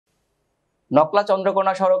নকলা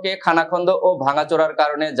চন্দ্রকোনা সড়কে খানাখন্দ ও ভাঙাচোরার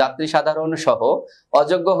কারণে যাত্রী সাধারণ সহ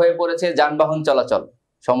অযোগ্য হয়ে পড়েছে যানবাহন চলাচল।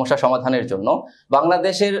 সমস্যা সমাধানের জন্য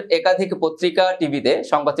বাংলাদেশের একাধিক পত্রিকা টিভিতে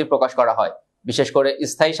সংবাদটি প্রকাশ করা হয়। বিশেষ করে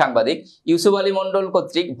স্থায়ী সাংবাদিক ইউসুফ আলী মন্ডল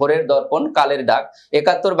কর্তৃক ভোরের দর্পণ, কালের ডাক,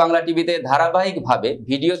 ৭১ বাংলা টিভিতে ধারাবাহিকভাবে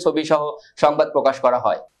ভিডিও ছবি সহ সংবাদ প্রকাশ করা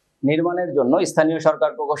হয়। নির্মাণের জন্য স্থানীয় সরকার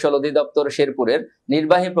প্রকৌশল অধিদপ্তর শেরপুরের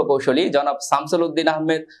নির্বাহী প্রকৌশলী জনাব শামসুল উদ্দিন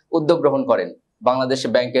আহমেদ উদ্যোগ গ্রহণ করেন। বাংলাদেশ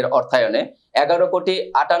ব্যাংকের অর্থায়নে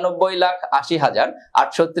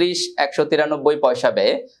 ১১,৯৮,৮৩০,১৯৩ পয়সা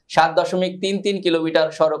ব্যয়ে ৭.৩৩ কিলোমিটার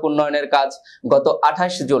সড়ক উন্নয়নের কাজ গত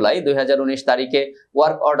 ২৮ জুলাই ২০১৯ তারিখে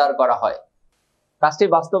ওয়ার্ক অর্ডার করা হয়। কাজটি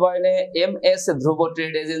বাস্তবায়নে MS ধ্রুব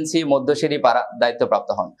ট্রেড এজেন্সি মধ্যশিরি পাড়া দায়িত্বপ্রাপ্ত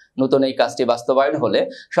হন। নতুন এই কাজটি বাস্তবায়ন হলে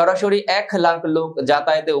সরাসরি ১ লাখ লোক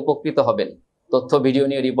যাতায়াতে উপকৃত হবেন। তথ্য ভিডিও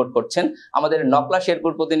নিয়ে রিপোর্ট করছেন আমাদের নকলা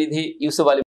শেরপুর প্রতিনিধি ইউসুফ আলী।